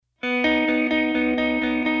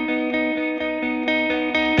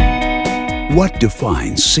What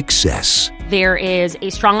defines success? There is a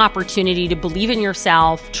strong opportunity to believe in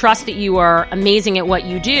yourself, trust that you are amazing at what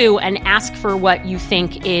you do, and ask for what you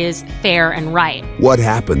think is fair and right. What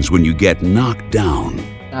happens when you get knocked down?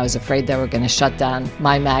 I was afraid they were going to shut down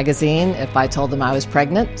my magazine if I told them I was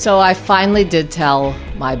pregnant. So I finally did tell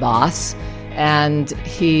my boss, and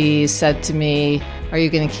he said to me, "Are you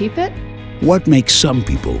going to keep it?" What makes some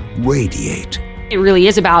people radiate? It really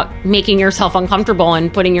is about making yourself uncomfortable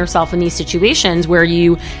and putting yourself in these situations where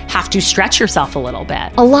you have to stretch yourself a little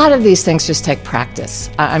bit. A lot of these things just take practice.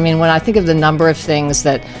 I mean, when I think of the number of things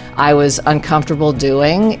that I was uncomfortable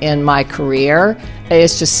doing in my career,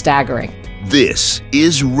 it's just staggering. This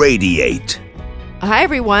is Radiate. Hi,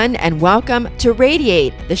 everyone, and welcome to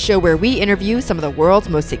Radiate, the show where we interview some of the world's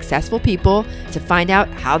most successful people to find out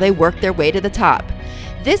how they work their way to the top.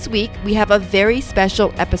 This week, we have a very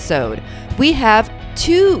special episode. We have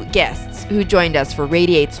two guests who joined us for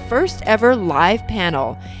Radiate's first ever live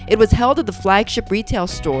panel. It was held at the flagship retail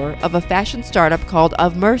store of a fashion startup called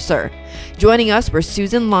Of Mercer. Joining us were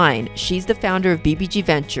Susan Lyne. She's the founder of BBG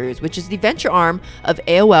Ventures, which is the venture arm of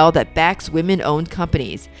AOL that backs women-owned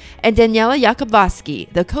companies, and Daniela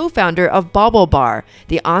Yakubovsky, the co-founder of Bauble Bar,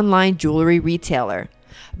 the online jewelry retailer.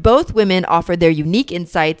 Both women offer their unique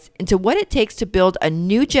insights into what it takes to build a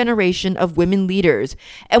new generation of women leaders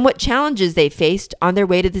and what challenges they faced on their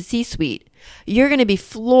way to the C-suite. You're going to be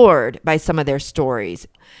floored by some of their stories.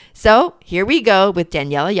 So here we go with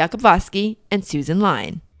Daniela Yakubovsky and Susan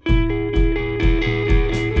Lyne.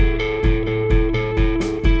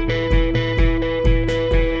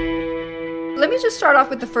 Let me just start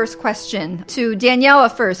off with the first question to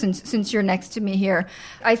Daniela first, since you're next to me here.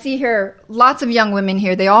 I see here lots of young women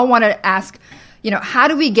here. They all want to ask, how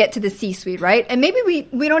do we get to the C-suite, right? And maybe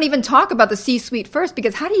we don't even talk about the C-suite first,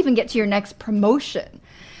 because how do you even get to your next promotion?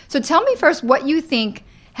 So tell me first what you think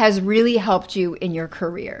has really helped you in your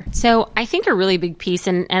career. So I think a really big piece,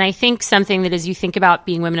 and I think something that as you think about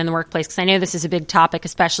being women in the workplace, because I know this is a big topic,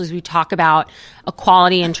 especially as we talk about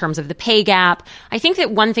equality in terms of the pay gap, I think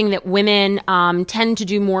that one thing that women tend to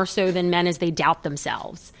do more so than men is they doubt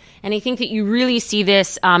themselves. And I think that you really see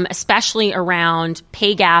this, especially around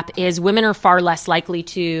pay gap, is women are far less likely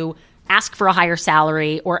to ask for a higher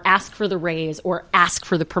salary or ask for the raise or ask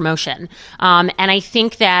for the promotion. And I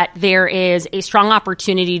think that there is a strong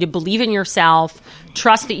opportunity to believe in yourself,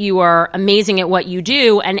 trust that you are amazing at what you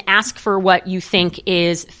do, and ask for what you think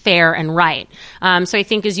is fair and right. So I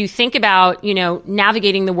think as you think about,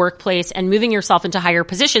 navigating the workplace and moving yourself into higher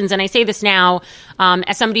positions, and I say this now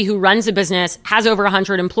as somebody who runs a business, has over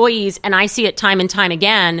 100 employees, and I see it time and time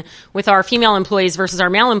again with our female employees versus our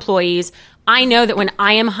male employees. I know that when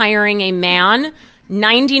I am hiring a man,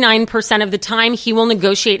 99% of the time, he will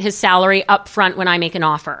negotiate his salary up front when I make an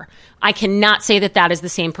offer. I cannot say that that is the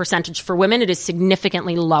same percentage for women. It is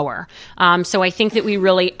significantly lower. So I think that we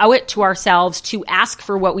really owe it to ourselves to ask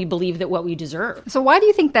for what we believe that what we deserve. So why do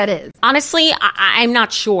you think that is? Honestly, I'm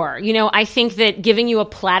not sure. I think that giving you a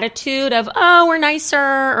platitude of, oh, we're nicer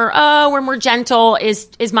or, oh, we're more gentle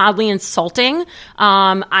is mildly insulting.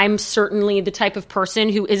 I'm certainly the type of person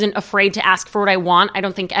who isn't afraid to ask for what I want. I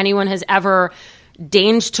don't think anyone has ever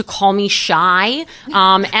deigned to call me shy.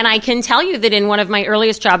 And I can tell you that in one of my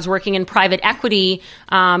earliest jobs working in private equity,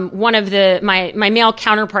 one of my male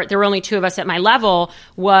counterpart, there were only two of us at my level,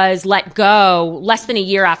 was let go less than a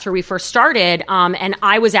year after we first started. And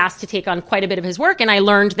I was asked to take on quite a bit of his work. And I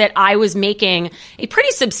learned that I was making a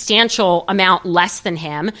pretty substantial amount less than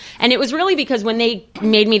him. And it was really because when they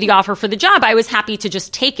made me the offer for the job, I was happy to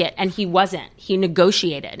just take it. And he wasn't. He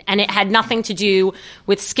negotiated. And it had nothing to do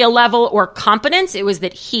with skill level or competence. It was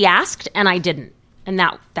that he asked and I didn't. And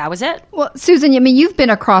that was it. Well, Susan, you've been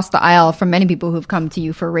across the aisle from many people who've come to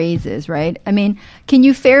you for raises, right? Can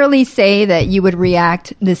you fairly say that you would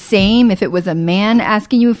react the same if it was a man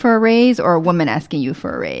asking you for a raise or a woman asking you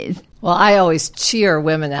for a raise? Well, I always cheer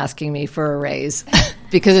women asking me for a raise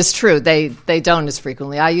because it's true. They don't as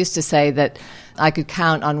frequently. I used to say that I could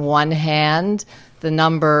count on one hand the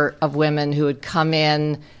number of women who would come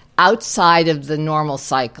in outside of the normal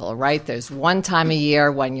cycle, right? There's one time a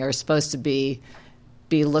year when you're supposed to be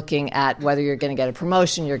looking at whether you're going to get a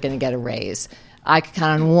promotion, you're going to get a raise. I could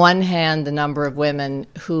count on one hand the number of women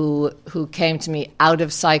who came to me out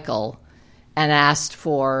of cycle and asked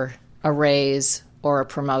for a raise or a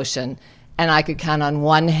promotion, and I could count on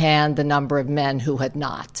one hand the number of men who had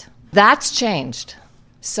not. That's changed.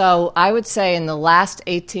 So I would say in the last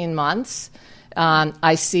 18 months,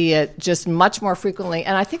 I see it just much more frequently,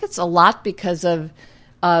 and I think it's a lot because of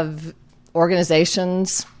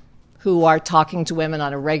organizations who are talking to women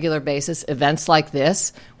on a regular basis, events like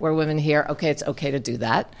this, where women hear, okay, it's okay to do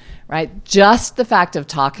that, right? Just the fact of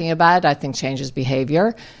talking about it, I think, changes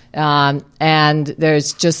behavior. And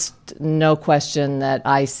there's just no question that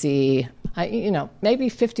I see, maybe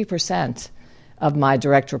 50% of my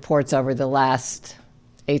direct reports over the last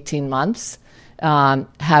 18 months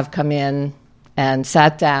have come in and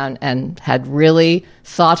sat down and had really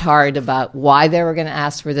thought hard about why they were going to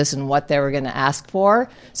ask for this and what they were going to ask for.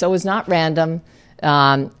 So it was not random,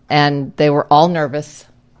 and they were all nervous,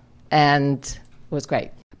 and it was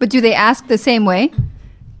great. But do they ask the same way?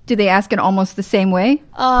 Do they ask it almost the same way?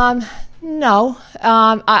 No.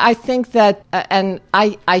 I think that, and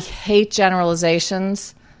I hate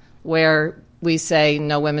generalizations where we say,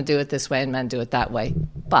 no, women do it this way and men do it that way.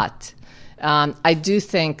 But I do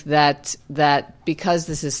think that because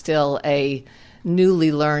this is still a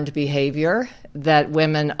newly learned behavior, that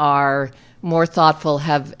women are more thoughtful,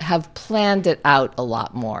 have planned it out a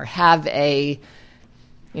lot more, have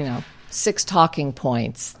 6 talking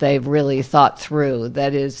points they've really thought through.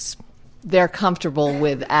 That is, they're comfortable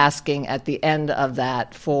with asking at the end of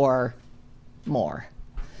that for more.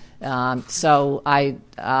 So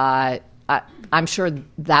I'm sure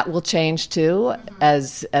that will change too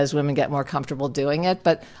as women get more comfortable doing it.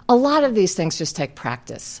 But a lot of these things just take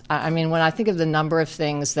practice. I mean, when I think of the number of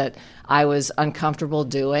things that I was uncomfortable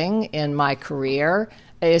doing in my career,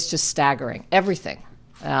 it's just staggering. Everything.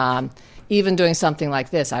 Even doing something like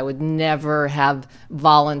this, I would never have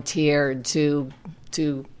volunteered to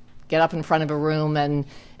get up in front of a room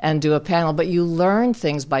and do a panel. But you learn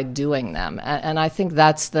things by doing them. And I think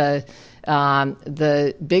that's the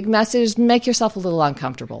big message: make yourself a little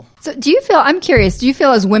uncomfortable. So I'm curious, do you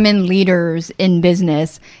feel as women leaders in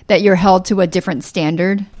business that you're held to a different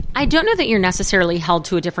standard? I don't know that you're necessarily held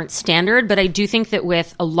to a different standard, but I do think that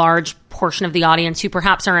with a large portion of the audience who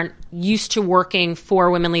perhaps aren't used to working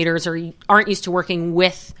for women leaders or aren't used to working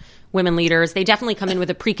with women leaders, they definitely come in with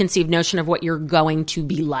a preconceived notion of what you're going to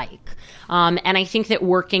be like. And I think that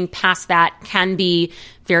working past that can be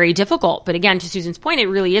very difficult. But again, to Susan's point, it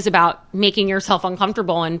really is about making yourself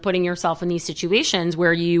uncomfortable and putting yourself in these situations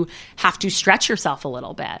where you have to stretch yourself a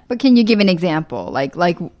little bit. But can you give an example? Like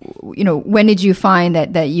when did you find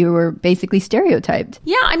that you were basically stereotyped?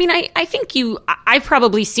 Yeah, I mean, I think I've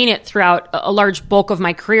probably seen it throughout a large bulk of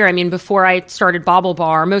my career. I mean, before I started Bobble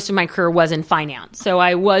Bar, most of my career was in finance. So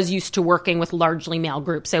I was used to working with largely male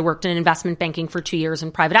groups. I worked in investment banking for 2 years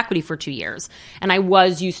and private equity for 2 years. And I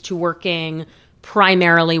was used to working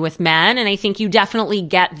primarily with men. And I think you definitely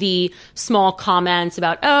get the small comments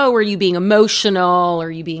about, oh, are you being emotional? Are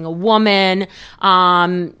you being a woman?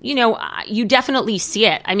 You definitely see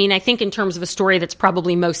it. I mean, I think in terms of a story that's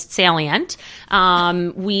probably most salient,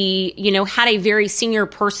 we, had a very senior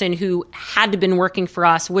person who had been working for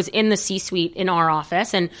us, was in the C-suite in our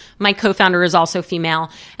office. And my co-founder is also female.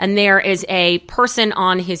 And there is a person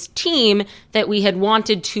on his team that we had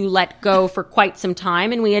wanted to let go for quite some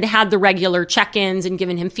time. And we had the regular check-ins and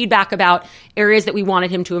given him feedback about areas that we wanted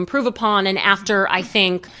him to improve upon. And after, I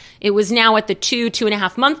think it was now at the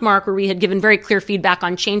 2.5 month mark where we had given very clear feedback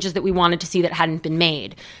on changes that we wanted to see that hadn't been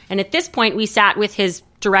made. And at this point, we sat with his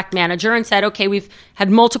direct manager and said, okay, we've had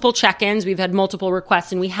multiple check-ins, we've had multiple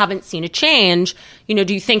requests, and we haven't seen a change.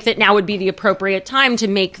 Do you think that now would be the appropriate time to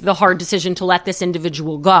make the hard decision to let this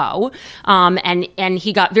individual go? And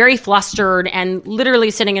he got very flustered and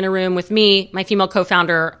literally sitting in a room with me, my female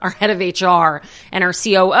co-founder, our head of HR, and our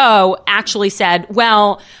COO actually said,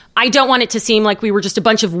 well, I don't want it to seem like we were just a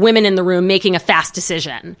bunch of women in the room making a fast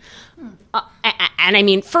decision. And I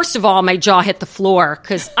mean, first of all, my jaw hit the floor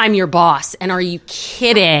because I'm your boss. And are you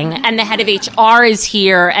kidding? And the head of HR is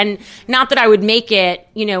here. And not that I would make it,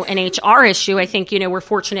 an HR issue. I think, we're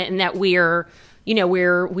fortunate in that we are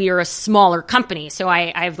a smaller company. So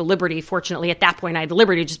I have the liberty, fortunately, at that point, I had the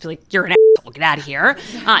liberty to just be like, you're an asshole, get out of here.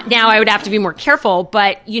 Now I would have to be more careful.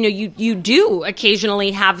 But, you do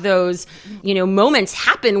occasionally have those, moments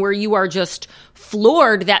happen where you are just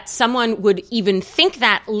floored that someone would even think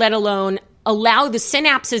that, let alone allow the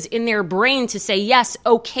synapses in their brain to say, yes,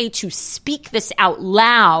 okay, to speak this out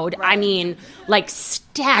loud. Right. I mean, like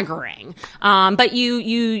staggering. But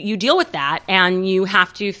you deal with that and you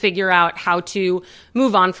have to figure out how to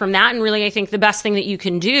move on from that. And really, I think the best thing that you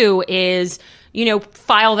can do is,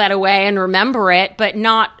 file that away and remember it, but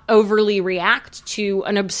not overly react to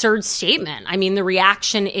an absurd statement. I mean, the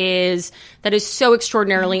reaction that is so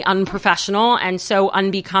extraordinarily unprofessional and so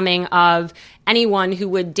unbecoming of anyone who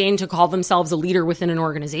would deign to call themselves a leader within an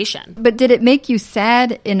organization. But did it make you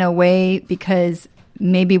sad in a way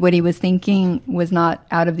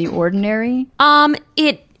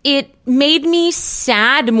it made me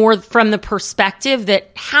sad more from the perspective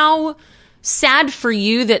that how sad for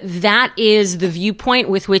you that that is the viewpoint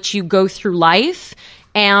with which you go through life,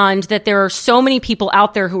 and that there are so many people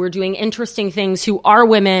out there who are doing interesting things who are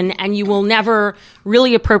women, and you will never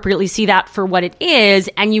really appropriately see that for what it is,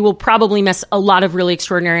 and you will probably miss a lot of really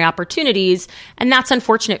extraordinary opportunities, and that's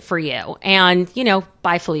unfortunate for you. And,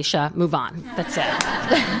 bye, Felicia, move on. That's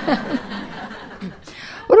it.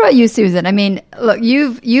 What about you, Susan? I mean, look,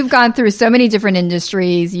 you've gone through so many different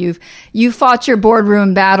industries. You've fought your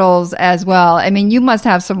boardroom battles as well. I mean, you must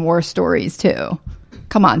have some war stories too.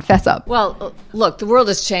 Come on, fess up. Well, look, the world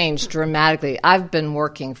has changed dramatically. I've been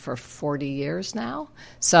working for 40 years now,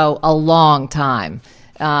 so a long time.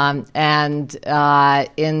 And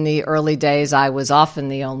in the early days, I was often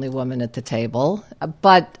the only woman at the table.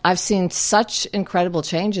 But I've seen such incredible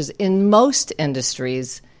changes in most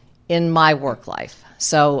industries in my work life.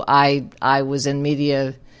 So I was in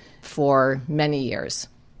media for many years,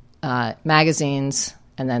 magazines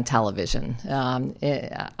and then television.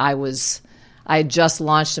 I had just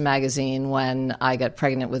launched a magazine when I got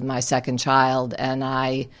pregnant with my second child, and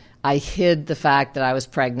I hid the fact that I was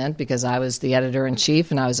pregnant because I was the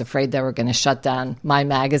editor-in-chief, and I was afraid they were going to shut down my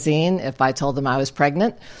magazine if I told them I was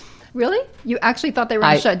pregnant. Really? You actually thought they were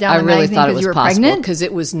going to shut down the really magazine because you were pregnant? Because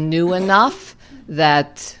it was new enough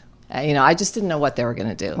that, I just didn't know what they were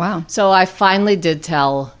going to do. Wow. So I finally did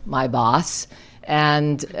tell my boss,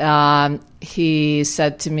 and he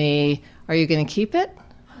said to me, "Are you going to keep it?"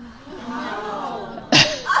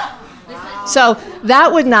 So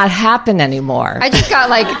that would not happen anymore. I just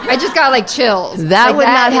got chills. That would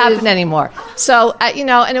not happen anymore. So,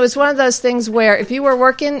 and it was one of those things where if you were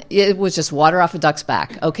working, it was just water off a duck's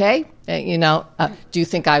back, okay? Do you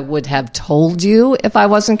think I would have told you if I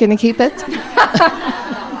wasn't going to keep it?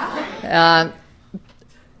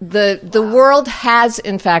 The world has,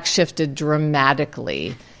 in fact, shifted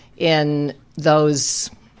dramatically in those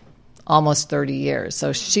almost 30 years.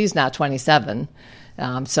 So she's now 27.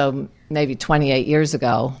 So maybe 28 years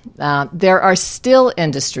ago. There are still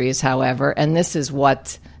industries, however, and this is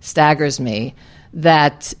what staggers me,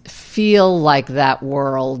 that feel like that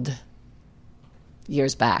world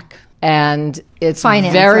years back. And it's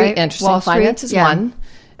finance, very right? interesting. Wall Street? Finance is one.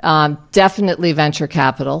 Definitely venture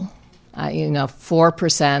capital.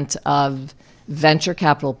 4% of venture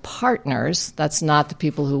capital partners, that's not the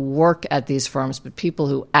people who work at these firms, but people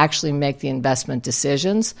who actually make the investment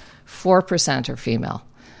decisions, 4% are female.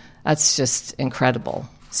 That's just incredible.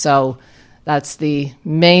 So that's the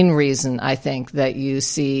main reason, I think, that you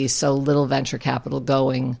see so little venture capital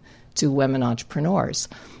going to women entrepreneurs.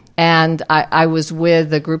 And I was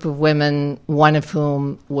with a group of women, one of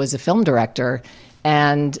whom was a film director,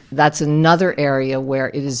 and that's another area where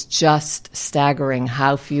it is just staggering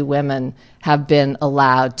how few women have been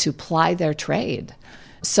allowed to ply their trade.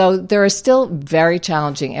 So there are still very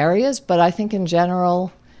challenging areas, but I think in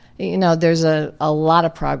general, there's a lot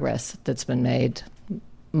of progress that's been made.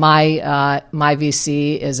 My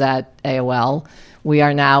VC is at AOL. We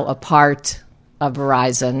are now a part of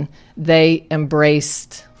Verizon. They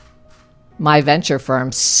embraced my venture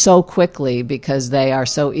firm so quickly because they are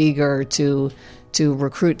so eager to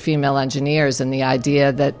recruit female engineers, and the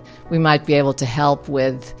idea that we might be able to help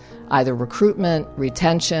with either recruitment,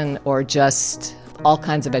 retention, or just all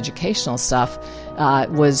kinds of educational stuff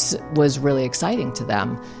was really exciting to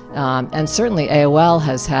them. And certainly AOL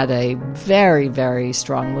has had a very, very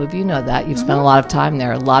strong move. You know that. You've spent a lot of time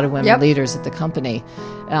there, a lot of women leaders at the company.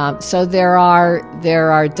 So there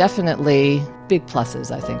are definitely big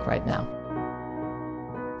pluses, I think, right now.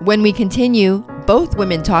 When we continue, both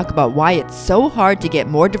women talk about why it's so hard to get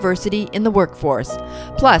more diversity in the workforce,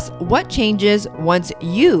 plus what changes once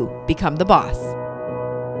you become the boss.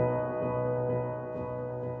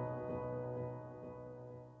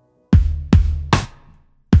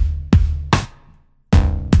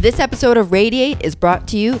 This episode of Radiate is brought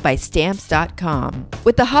to you by Stamps.com.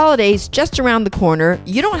 With the holidays just around the corner,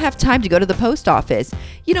 you don't have time to go to the post office.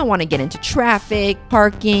 You don't want to get into traffic,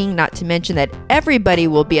 parking, not to mention that everybody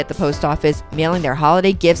will be at the post office mailing their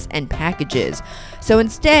holiday gifts and packages. So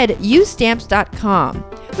instead, use Stamps.com.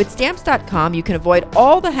 With Stamps.com, you can avoid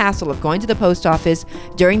all the hassle of going to the post office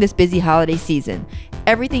during this busy holiday season.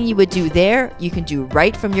 Everything you would do there, you can do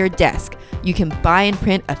right from your desk. You can buy and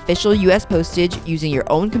print official U.S. postage using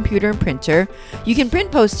your own computer and printer. You can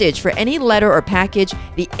print postage for any letter or package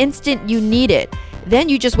the instant you need it. Then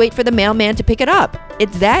you just wait for the mailman to pick it up.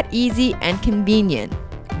 It's that easy and convenient.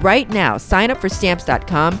 Right now, sign up for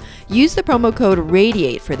Stamps.com. Use the promo code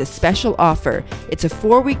RADIATE for this special offer. It's a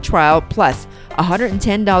 4-week trial plus a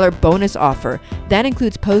 $110 bonus offer. That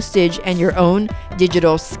includes postage and your own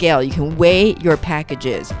digital scale. You can weigh your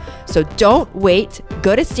packages. So don't wait.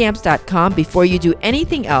 Go to Stamps.com before you do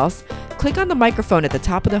anything else. Click on the microphone at the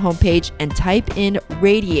top of the homepage and type in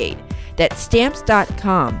Radiate. That's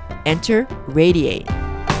Stamps.com. Enter Radiate.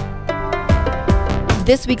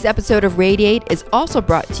 This week's episode of Radiate is also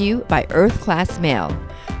brought to you by Earth Class Mail.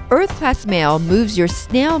 Earth Class Mail moves your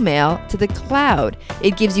snail mail to the cloud.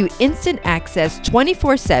 It gives you instant access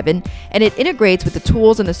 24/7, and it integrates with the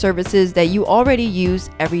tools and the services that you already use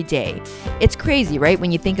every day. It's crazy, right,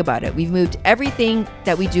 when you think about it. We've moved everything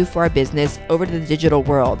that we do for our business over to the digital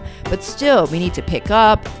world, but still we need to pick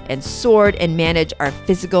up and sort and manage our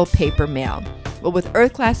physical paper mail. Well, with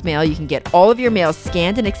Earth Class Mail, you can get all of your mail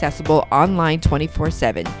scanned and accessible online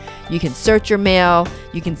 24/7. You can search your mail,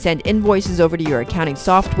 you can send invoices over to your accounting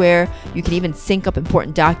software, you can even sync up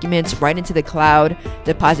important documents right into the cloud,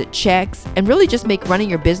 deposit checks, and really just make running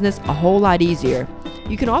your business a whole lot easier.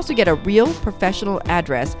 You can also get a real professional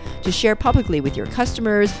address to share publicly with your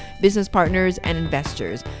customers, business partners, and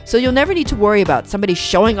investors. So you'll never need to worry about somebody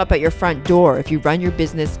showing up at your front door if you run your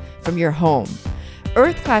business from your home.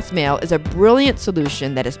 Earth Class Mail is a brilliant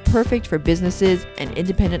solution that is perfect for businesses and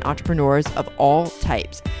independent entrepreneurs of all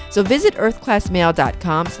types. So visit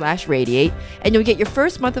earthclassmail.com/radiate and you'll get your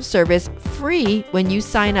first month of service free when you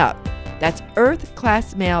sign up. That's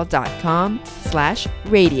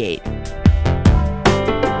earthclassmail.com/radiate.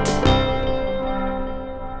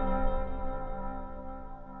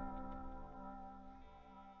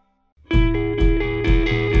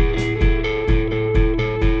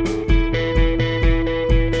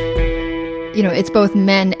 You know, it's both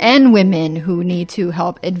men and women who need to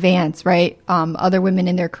help advance, right? Other women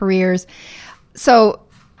in their careers. So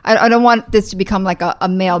I don't want this to become like a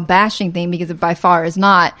male bashing thing, because it by far is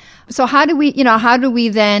not. So how do we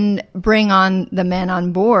then bring on the men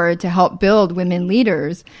on board to help build women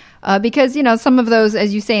leaders? Because, some of those,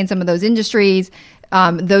 as you say, in some of those industries,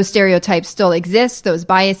 those stereotypes still exist, those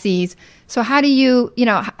biases. So how do you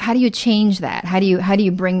change that? How do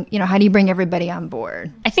you bring everybody on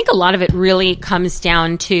board? I think a lot of it really comes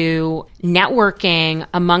down to networking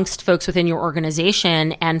amongst folks within your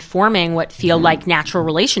organization and forming what feel like natural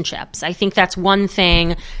relationships. I think that's one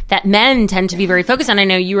thing that men tend to be very focused on. I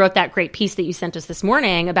know you wrote that great piece that you sent us this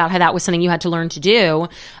morning about how that was something you had to learn to do.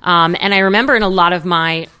 And I remember in a lot of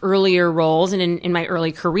my earlier roles and in my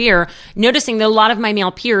early career, noticing that a lot of my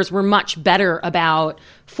male peers were much better about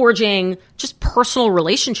forging just personal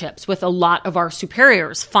relationships with a lot of our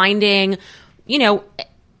superiors, finding,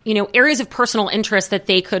 areas of personal interest that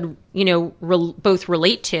they could, both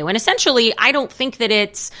relate to. And essentially, I don't think that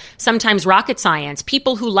it's sometimes rocket science.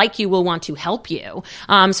 People who like you will want to help you.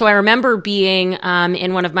 So I remember being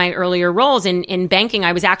in one of my earlier roles in banking,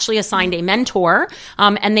 I was actually assigned a mentor,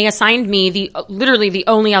 and they assigned me literally the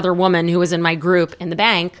only other woman who was in my group in the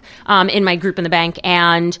bank,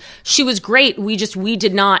 and she was great. We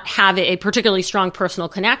did not have a particularly strong personal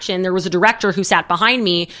connection. There was a director who sat behind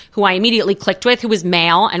me who I immediately clicked with, who was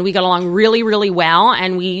male, and we got along really, really well.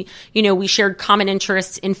 And we shared common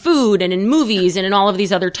interests in food and in movies and in all of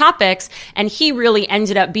these other topics. And he really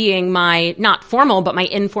ended up being my, not formal, but my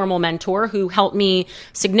informal mentor, who helped me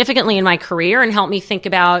significantly in my career and helped me think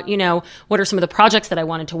about, what are some of the projects that I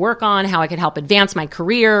wanted to work on, how I could help advance my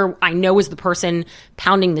career. I know was the person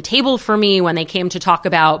pounding the table for me when they came to talk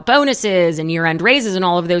about bonuses and year-end raises and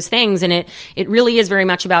all of those things. And it really is very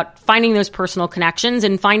much about finding those personal connections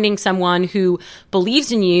and finding someone who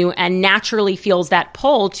believes in you and naturally feels that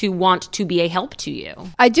pull to want to be a help to you.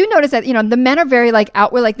 I do notice that, the men are very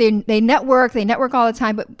outward, they network all the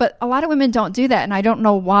time, but a lot of women don't do that. And I don't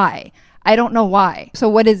know why. So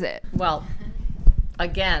what is it? Well,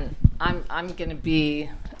 again, I'm going to be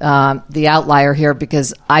the outlier here,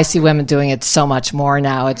 because I see women doing it so much more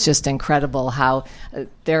now. It's just incredible how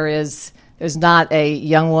there's not a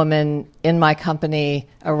young woman in my company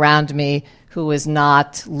around me who is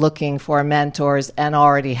not looking for mentors and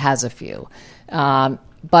already has a few.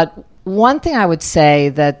 But one thing I would say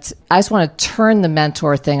that I just want to turn the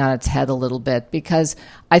mentor thing on its head a little bit, because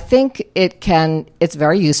I think it's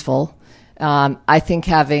very useful. I think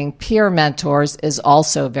having peer mentors is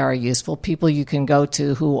also very useful. People you can go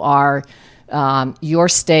to who are your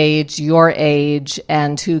stage, your age,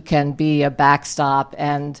 and who can be a backstop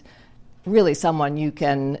and really someone you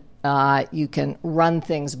can run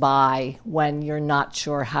things by when you're not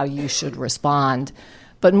sure how you should respond.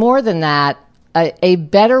 But more than that, a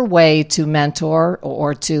better way to mentor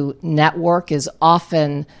or to network is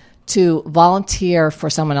often to volunteer for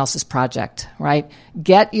someone else's project, right?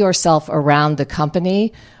 Get yourself around the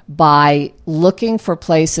company by looking for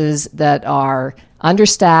places that are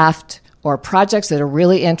understaffed or projects that are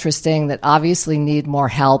really interesting that obviously need more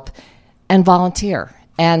help, and volunteer.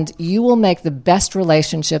 And you will make the best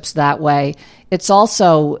relationships that way. It's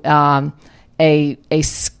also a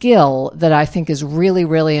skill that I think is really,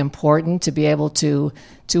 really important to be able to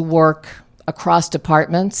work across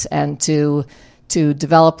departments and to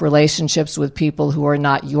develop relationships with people who are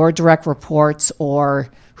not your direct reports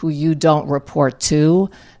or who you don't report to.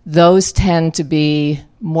 Those tend to be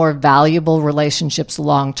more valuable relationships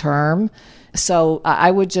long term. So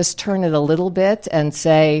I would just turn it a little bit and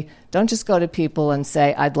say, don't just go to people and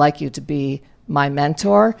say, I'd like you to be my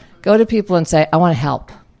mentor. Go to people and say, I want to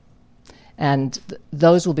help. And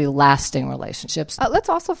those will be lasting relationships. Let's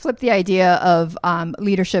also flip the idea of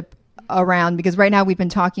leadership around, because right now we've been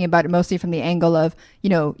talking about it mostly from the angle of,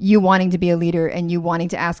 you wanting to be a leader and you wanting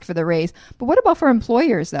to ask for the raise. But what about for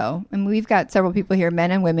employers, though? And we've got several people here,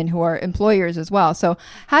 men and women, who are employers as well. So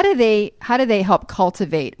how do they help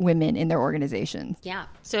cultivate women in their organizations? Yeah.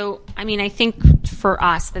 So, I think for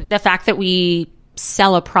us, the fact that we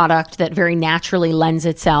sell a product that very naturally lends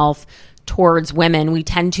itself towards women, we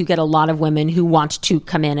tend to get a lot of women who want to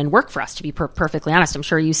come in and work for us, to be perfectly honest. I'm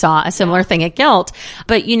sure you saw a similar thing at Gilt.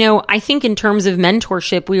 But, I think in terms of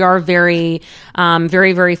mentorship, we are very,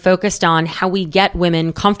 very focused on how we get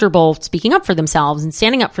women comfortable speaking up for themselves and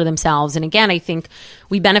standing up for themselves. And again, I think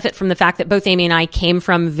we benefit from the fact that both Amy and I came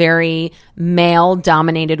from very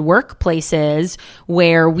male-dominated workplaces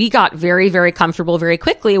where we got very, very comfortable very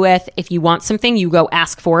quickly with, if you want something, you go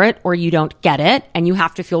ask for it or you don't get it. And you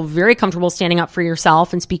have to feel very comfortable standing up for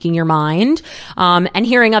yourself and speaking your mind, and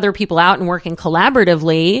hearing other people out and working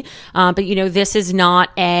collaboratively. But, this is not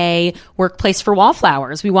a workplace for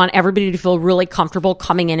wallflowers. We want everybody to feel really comfortable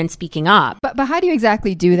coming in and speaking up. But how do you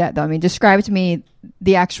exactly do that, though? Describe to me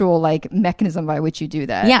the actual mechanism by which you do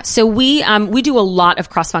that. Yeah. So we do a lot of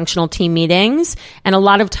cross-functional team meetings, and a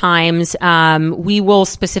lot of times we will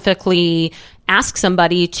specifically ask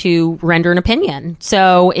somebody to render an opinion.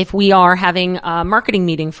 So if we are having a marketing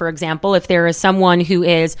meeting, for example, if there is someone who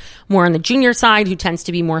is more on the junior side, who tends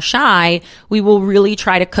to be more shy, we will really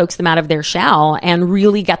try to coax them out of their shell and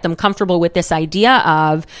really get them comfortable with this idea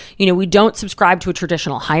of, we don't subscribe to a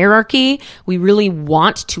traditional hierarchy. We really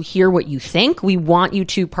want to hear what you think. We want you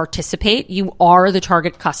to participate. You are the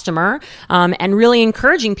target customer, and really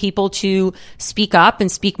encouraging people to speak up and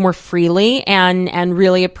speak more freely and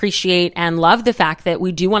really appreciate and love the fact that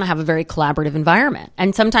we do want to have a very collaborative environment.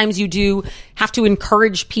 And sometimes you do have to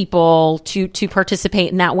encourage people to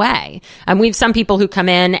participate in that way. We have some people who come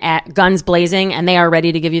in at guns blazing and they are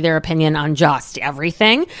ready to give you their opinion on just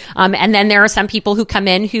everything. And then there are some people who come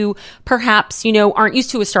in who perhaps, aren't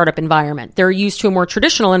used to a startup environment. They're used to a more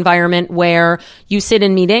traditional environment where you sit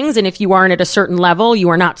in meetings, and if you aren't at a certain level, you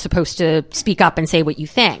are not supposed to speak up and say what you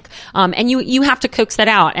think. And you have to coax that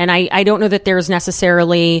out. And I don't know that there's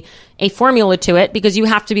necessarily a formula to it, because you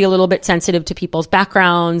have to be a little bit sensitive to people's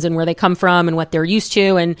backgrounds and where they come from and what they're used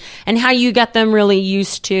to, and how you get them really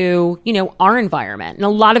used to, our environment. And a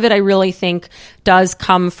lot of it, I really think, does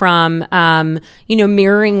come from,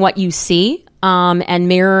 mirroring what you see, and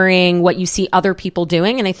mirroring what you see other people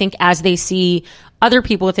doing. And I think as they see other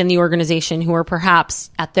people within the organization who are perhaps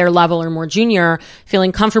at their level or more junior,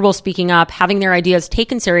 feeling comfortable speaking up, having their ideas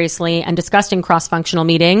taken seriously and discussed in cross-functional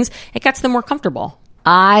meetings, it gets them more comfortable.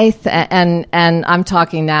 And I'm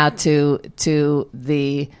talking now to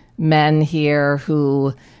the men here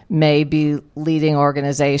who may be leading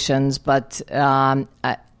organizations, but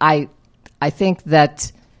I think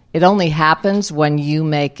that it only happens when you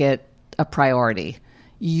make it a priority.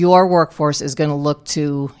 Your workforce is going to look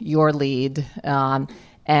to your lead,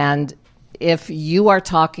 and if you are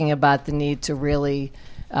talking about the need to really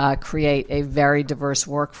create a very diverse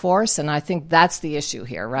workforce, and I think that's the issue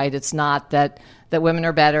here, right? It's not that women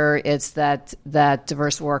are better, it's that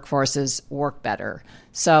diverse workforces work better.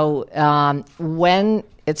 So when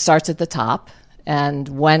it starts at the top, and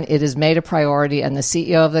when it is made a priority, and the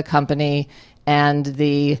CEO of the company and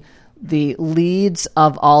the leads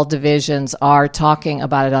of all divisions are talking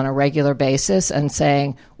about it on a regular basis and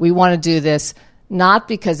saying, we want to do this not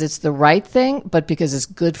because it's the right thing, but because it's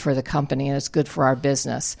good for the company and it's good for our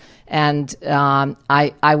business. And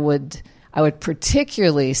I would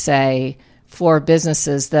particularly say for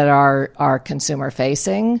businesses that are consumer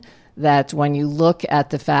facing, that when you look at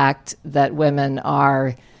the fact that women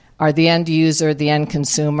are the end user, the end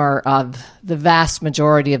consumer of the vast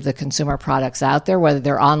majority of the consumer products out there, whether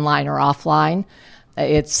they're online or offline,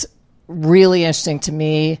 it's really interesting to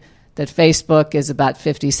me that Facebook is about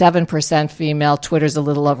 57% female, Twitter's a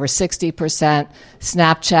little over 60%,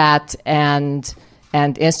 Snapchat and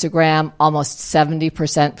Instagram, almost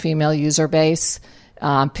 70% female user base.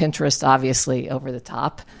 Pinterest, obviously, over the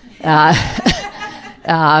top.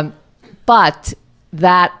 But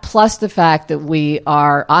that, plus the fact that we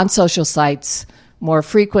are on social sites more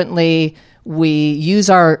frequently, we use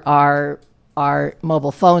our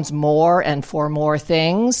mobile phones more and for more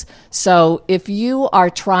things. So if you are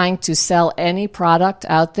trying to sell any product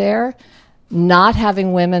out there, not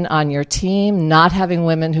having women on your team, not having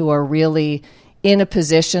women who are really in a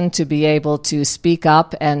position to be able to speak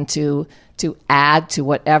up and to add to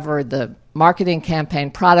whatever the marketing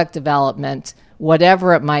campaign, product development,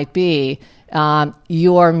 whatever it might be,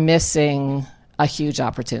 you're missing a huge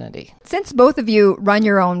opportunity. Since both of you run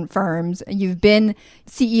your own firms, you've been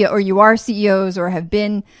CEO, or you are CEOs, or have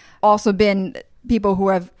been people who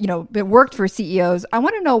have, been worked for CEOs. I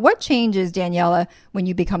want to know what changes, Daniela, when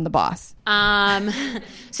you become the boss.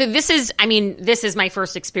 So this is my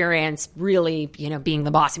first experience really, being the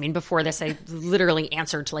boss. Before this, I literally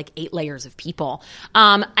answered to 8 layers of people.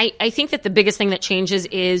 I think that the biggest thing that changes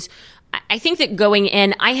is I think that going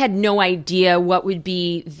in, I had no idea what would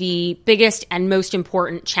be the biggest and most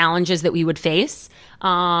important challenges that we would face.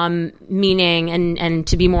 Meaning, and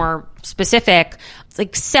to be more specific,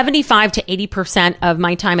 it's 75 to 80% of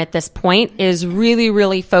my time at this point is really,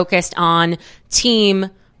 really focused on team,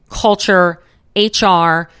 culture,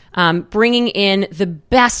 HR, bringing in the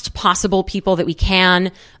best possible people that we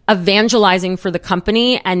can, evangelizing for the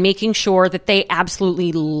company and making sure that they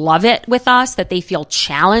absolutely love it with us, that they feel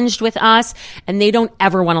challenged with us, and they don't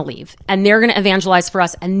ever want to leave. And they're going to evangelize for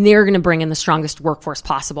us, and they're going to bring in the strongest workforce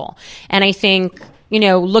possible. And I think,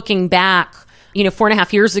 looking back,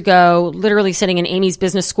 4.5 years ago, literally sitting in Amy's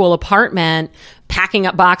business school apartment, packing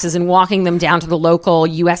up boxes and walking them down to the local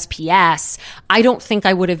USPS, I don't think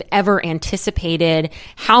I would have ever anticipated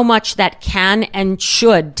how much that can and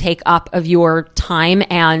should take up of your time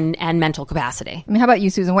and mental capacity. How about you,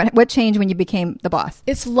 Susan? What changed when you became the boss?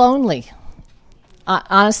 It's lonely,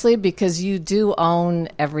 honestly, because you do own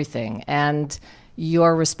everything, and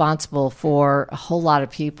you're responsible for a whole lot of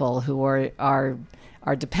people who are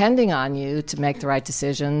depending on you to make the right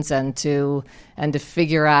decisions and to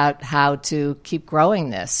figure out how to keep growing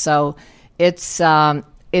this. So it's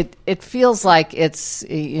it feels like it's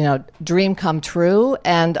dream come true,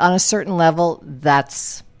 and on a certain level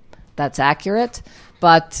that's accurate,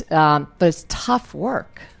 but it's tough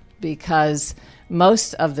work because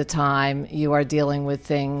most of the time you are dealing with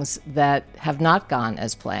things that have not gone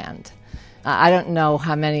as planned. I don't know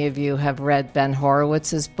how many of you have read Ben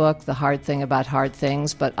Horowitz's book, The Hard Thing About Hard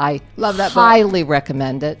Things, but I love that highly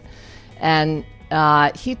recommend it. And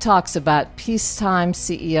he talks about peacetime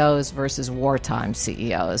CEOs versus wartime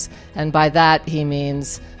CEOs. And by that, he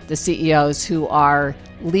means the CEOs who are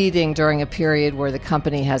leading during a period where the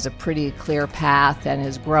company has a pretty clear path and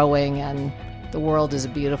is growing and the world is a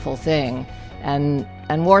beautiful thing. And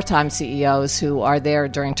wartime CEOs who are there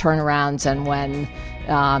during turnarounds and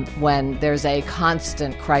when there's a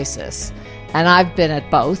constant crisis. And I've been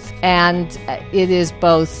at both, and it is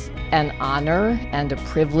both an honor and a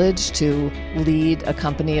privilege to lead a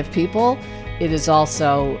company of people. It is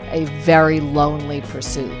also a very lonely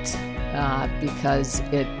pursuit because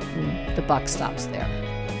the buck stops there.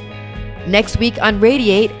 Next week on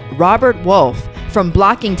Radiate, Robert Wolf. From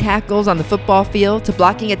blocking tackles on the football field to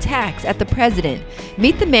blocking attacks at the president,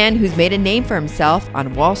 meet the man who's made a name for himself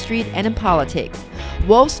on Wall Street and in politics.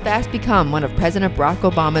 Wolf's fast become one of President Barack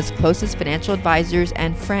Obama's closest financial advisors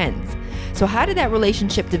and friends. So how did that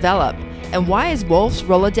relationship develop? And why is Wolf's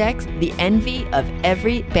Rolodex the envy of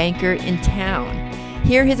every banker in town?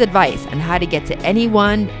 Hear his advice on how to get to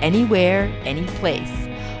anyone, anywhere, any place.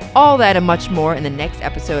 All that and much more in the next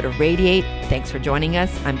episode of Radiate. Thanks for joining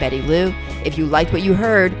us. I'm Betty Lou. If you liked what you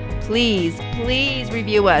heard, please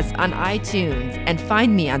review us on iTunes and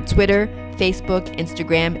find me on Twitter, Facebook,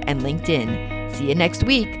 Instagram, and LinkedIn. See you next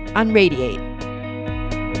week on Radiate.